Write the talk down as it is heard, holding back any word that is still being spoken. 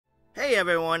Hey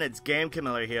everyone, it's Game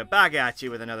Camiller here, back at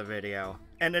you with another video.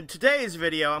 And in today's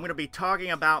video, I'm going to be talking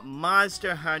about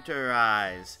Monster Hunter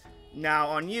Rise. Now,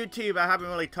 on YouTube, I haven't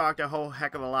really talked a whole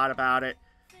heck of a lot about it,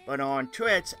 but on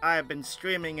Twitch, I have been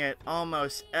streaming it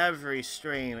almost every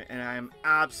stream, and I am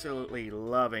absolutely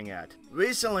loving it.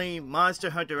 Recently, Monster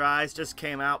Hunter Rise just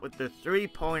came out with the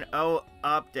 3.0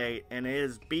 update, and it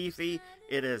is beefy,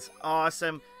 it is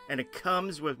awesome, and it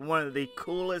comes with one of the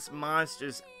coolest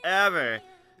monsters ever,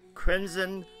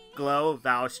 Crimson Glow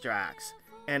Valstrax,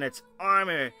 and its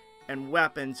armor and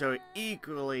weapons are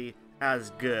equally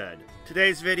as good.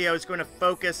 Today's video is going to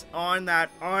focus on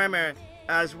that armor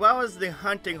as well as the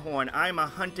hunting horn. I'm a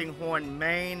hunting horn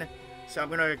main, so I'm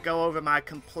going to go over my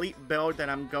complete build that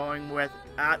I'm going with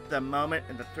at the moment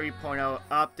in the 3.0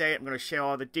 update. I'm going to share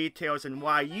all the details and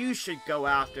why you should go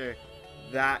after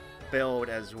that build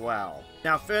as well.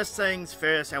 Now, first things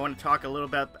first, I want to talk a little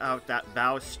bit about that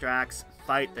Valstrax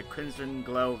fight, the Crimson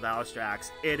Glow Valstrax.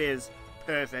 It is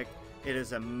perfect. It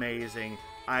is amazing.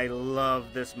 I love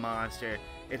this monster.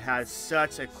 It has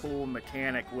such a cool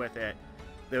mechanic with it.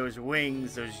 Those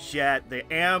wings, those jet,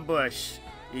 the ambush.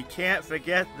 You can't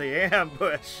forget the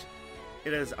ambush.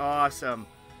 It is awesome.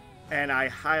 And I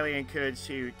highly encourage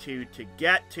you to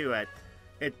get to it.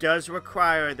 It does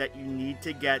require that you need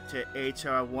to get to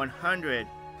HR 100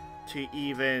 to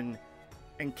even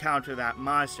encounter that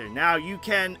monster. Now, you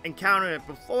can encounter it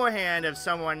beforehand if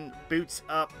someone boots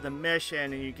up the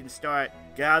mission and you can start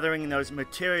gathering those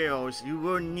materials. You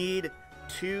will need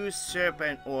 2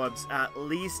 serpent orbs, at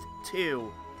least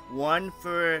 2. One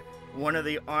for one of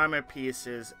the armor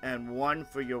pieces and one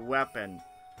for your weapon.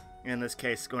 In this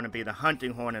case, it's going to be the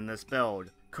hunting horn in this build.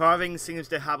 Carving seems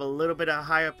to have a little bit of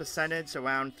higher percentage,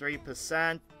 around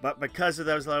 3%, but because of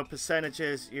those low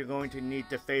percentages, you're going to need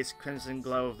to face Crimson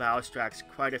Glow Valstrax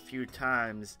quite a few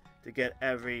times to get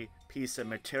every piece of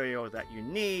material that you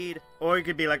need, or you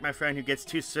could be like my friend who gets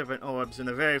 2 serpent orbs in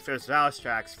the very first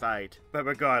Valstrax fight. But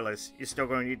regardless, you're still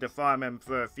going to need to farm him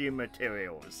for a few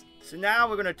materials. So now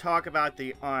we're going to talk about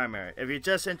the armor. If you're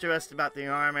just interested about the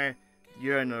armor,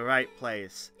 you're in the right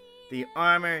place. The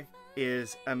armor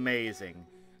is amazing.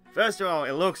 First of all,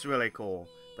 it looks really cool,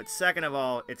 but second of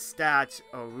all, its stats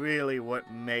are really what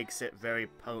makes it very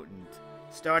potent.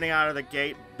 Starting out of the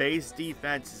gate, base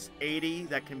defense is 80,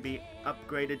 that can be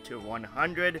upgraded to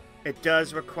 100. It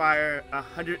does require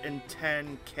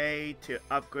 110k to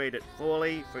upgrade it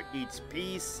fully for each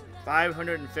piece,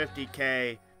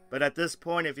 550k. But at this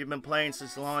point, if you've been playing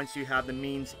since launch, you have the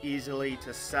means easily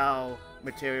to sell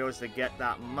materials to get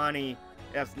that money.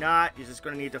 If not, you're just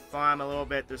going to need to farm a little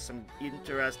bit. There's some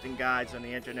interesting guides on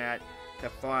the internet to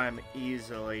farm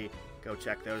easily. Go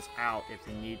check those out if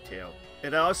you need to.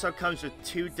 It also comes with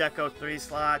 2 Deco 3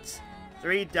 slots,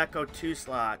 3 Deco 2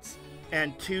 slots,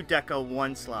 and 2 Deco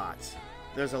 1 slots.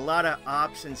 There's a lot of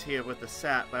options here with the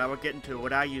set, but I will get into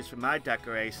what I use for my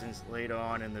decorations later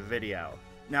on in the video.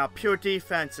 Now, pure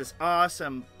defense is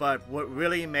awesome, but what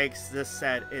really makes this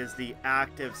set is the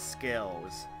active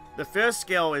skills. The first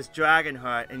skill is Dragon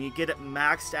Heart, and you get it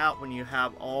maxed out when you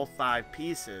have all 5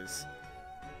 pieces.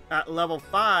 At level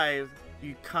 5,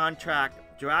 you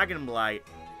contract Dragon Blight,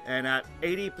 and at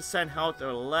 80% health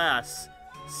or less,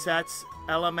 sets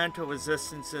elemental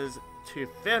resistances to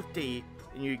 50,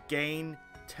 and you gain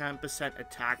 10%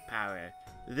 attack power.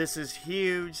 This is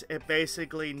huge. It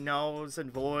basically nulls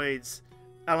and voids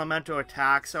elemental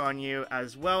attacks on you,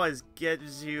 as well as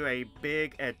gives you a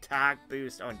big attack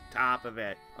boost on top of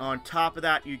it. On top of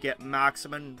that, you get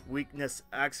maximum weakness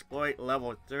exploit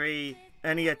level 3.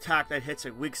 Any attack that hits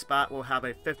a weak spot will have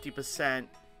a 50%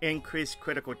 increased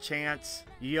critical chance.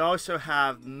 You also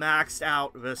have maxed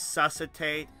out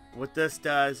resuscitate. What this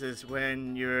does is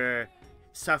when you're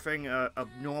suffering a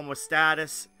normal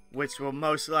status, which will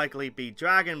most likely be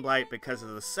Dragon Blight because of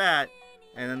the set,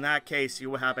 and in that case, you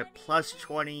will have a plus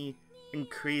 20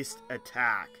 increased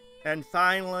attack. And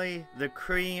finally, the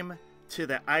cream to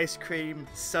the ice cream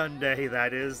sundae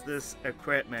that is this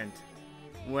equipment.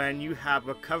 When you have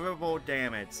recoverable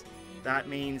damage, that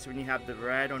means when you have the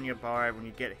red on your bar, when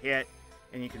you get hit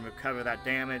and you can recover that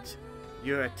damage,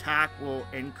 your attack will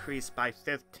increase by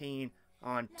 15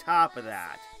 on top of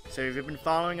that. So if you've been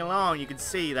following along, you can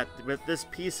see that with this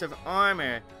piece of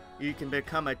armor, you can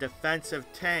become a defensive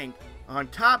tank. On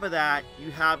top of that,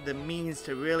 you have the means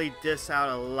to really dish out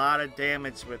a lot of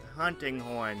damage with Hunting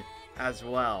Horn as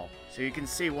well. So you can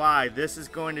see why this is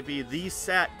going to be the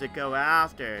set to go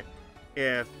after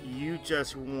if you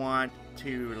just want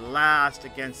to last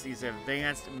against these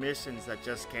advanced missions that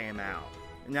just came out.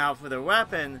 Now for the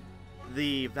weapon,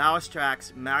 the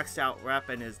Valstrax maxed out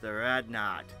weapon is the Red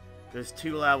Knot. There's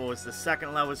 2 levels. The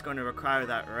second level is going to require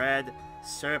that red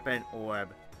serpent orb,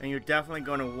 and you're definitely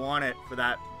going to want it for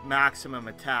that maximum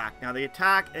attack. Now the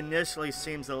attack initially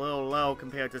seems a little low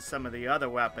compared to some of the other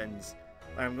weapons,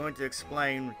 but I'm going to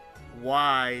explain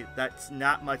why that's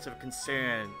not much of a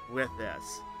concern with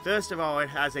this. First of all, it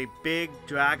has a big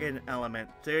dragon element,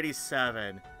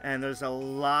 37, and there's a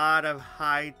lot of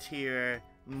high tier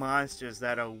monsters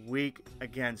that are weak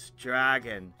against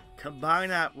dragon. Combine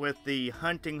that with the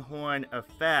hunting horn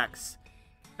effects,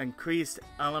 increased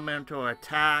elemental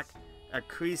attack,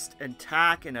 increased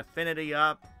attack and affinity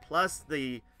up, plus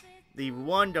the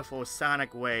wonderful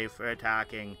sonic wave for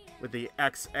attacking with the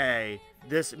XA.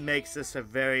 This makes this a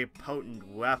very potent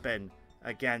weapon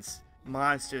against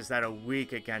monsters that are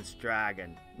weak against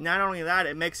dragon. Not only that,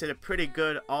 it makes it a pretty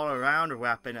good all-around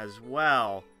weapon as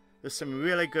well. There's some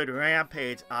really good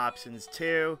rampage options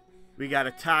too. We got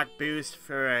attack boost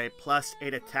for a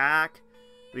 +8 attack.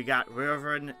 We got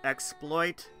Reverend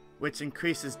Exploit, which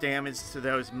increases damage to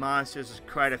those monsters. There's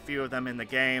quite a few of them in the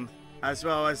game. As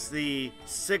well as the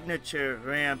signature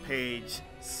rampage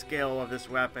skill of this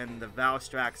weapon, the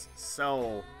Valstrax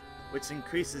Soul, which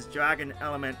increases dragon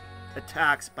element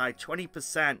attacks by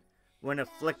 20% when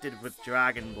afflicted with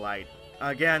Dragon Blight.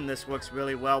 Again, this works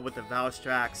really well with the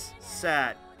Valstrax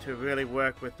set to really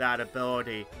work with that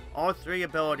ability. All 3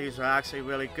 abilities are actually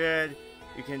really good.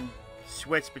 You can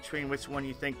switch between which one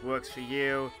you think works for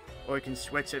you, or you can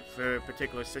switch it for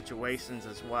particular situations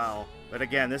as well. But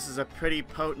again, this is a pretty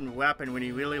potent weapon when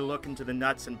you really look into the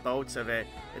nuts and bolts of it.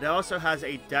 It also has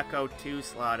a Deco 2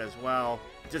 slot as well.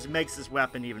 It just makes this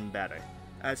weapon even better.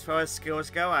 As far as skills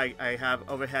go, I have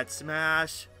Overhead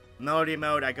Smash. Melody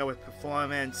mode, I go with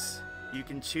Performance. You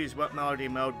can choose what melody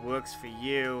mode works for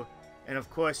you. And of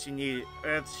course you need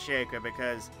Earthshaker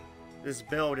because this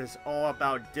build is all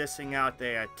about dishing out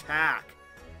their attack.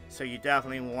 So you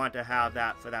definitely want to have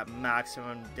that for that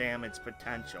maximum damage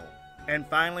potential. And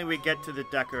finally we get to the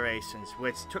decorations,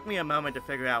 which took me a moment to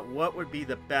figure out what would be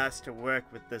the best to work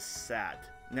with this set.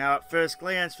 Now at first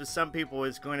glance, for some people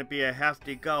it's going to be a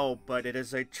hefty goal, but it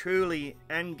is a truly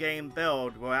endgame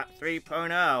build. We're at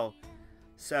 3.0,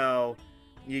 so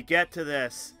you get to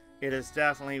this, it is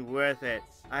definitely worth it.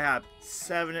 I have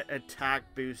 7 attack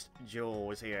boost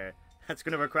jewels here. That's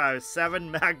going to require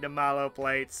 7 Magnum Malo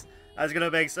plates. That's going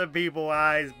to make some people's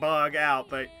eyes bug out,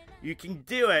 but you can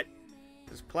do it.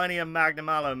 There's plenty of Magnum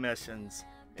Malo missions.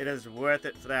 It is worth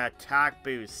it for that attack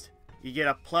boost. You get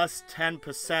a plus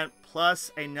 10%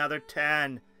 plus another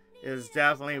 10. It is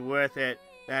definitely worth it.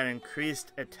 That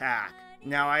increased attack.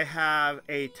 Now I have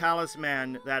a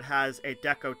talisman that has a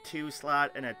Deco 2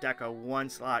 slot and a Deco 1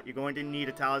 slot. You're going to need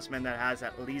a talisman that has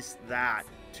at least that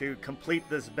to complete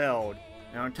this build.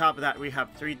 Now on top of that, we have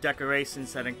 3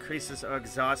 decorations that increases our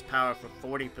exhaust power for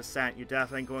 40%. You're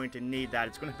definitely going to need that.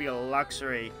 It's going to be a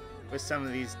luxury with some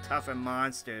of these tougher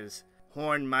monsters.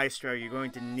 Horn Maestro, you're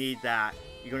going to need that.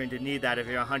 You're going to need that if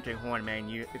you're a hunting horn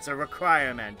main. It's a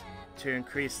requirement to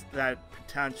increase that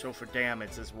potential for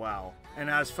damage as well. And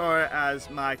as far as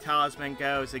my talisman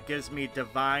goes, it gives me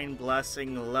Divine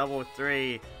Blessing level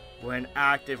 3 when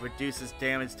active, reduces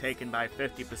damage taken by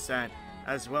 50%,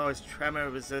 as well as Tremor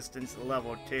Resistance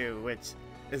level 2, which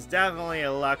is definitely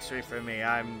a luxury for me.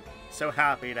 I'm so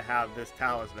happy to have this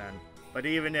talisman. But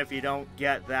even if you don't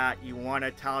get that, you want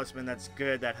a talisman that's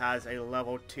good, that has a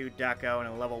level 2 deco and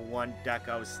a level 1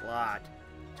 deco slot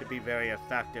to be very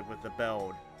effective with the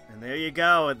build. And there you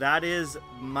go, that is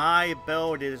my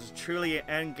build. It is truly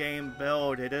an endgame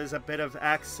build. It is a bit of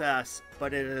excess,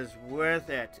 but it is worth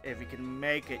it if you can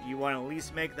make it. You want to at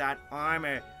least make that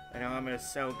armor, and armor is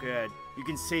so good. You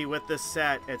can see with this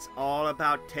set, it's all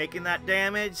about taking that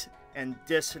damage and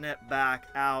dishing it back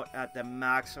out at the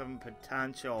maximum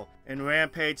potential. In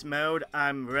Rampage mode,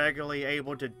 I'm regularly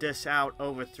able to dish out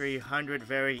over 300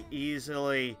 very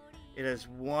easily. It is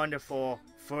wonderful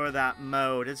for that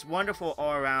mode. It's wonderful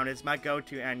all around. It's my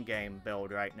go-to endgame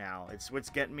build right now. It's what's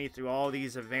getting me through all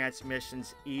these advanced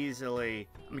missions easily.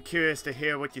 I'm curious to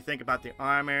hear what you think about the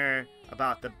armor,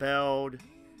 about the build.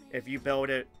 If you build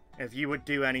it, if you would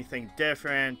do anything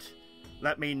different,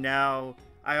 let me know.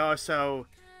 I also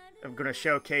am going to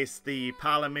showcase the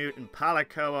Palamute and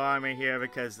Palico armor here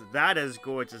because that is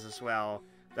gorgeous as well.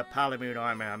 The Palamute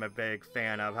armor I'm a big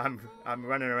fan of. I'm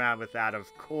running around with that, of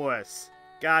course.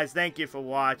 Guys, thank you for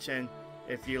watching.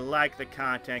 If you like the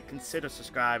content, consider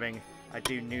subscribing. I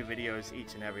do new videos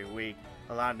each and every week.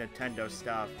 A lot of Nintendo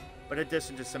stuff, but in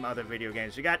addition to some other video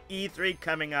games. We got E3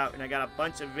 coming up, and I got a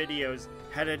bunch of videos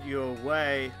headed your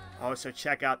way. Also,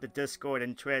 check out the Discord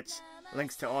and Twitch.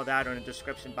 Links to all that are in the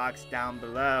description box down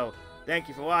below. Thank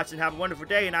you for watching. Have a wonderful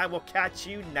day, and I will catch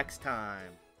you next time.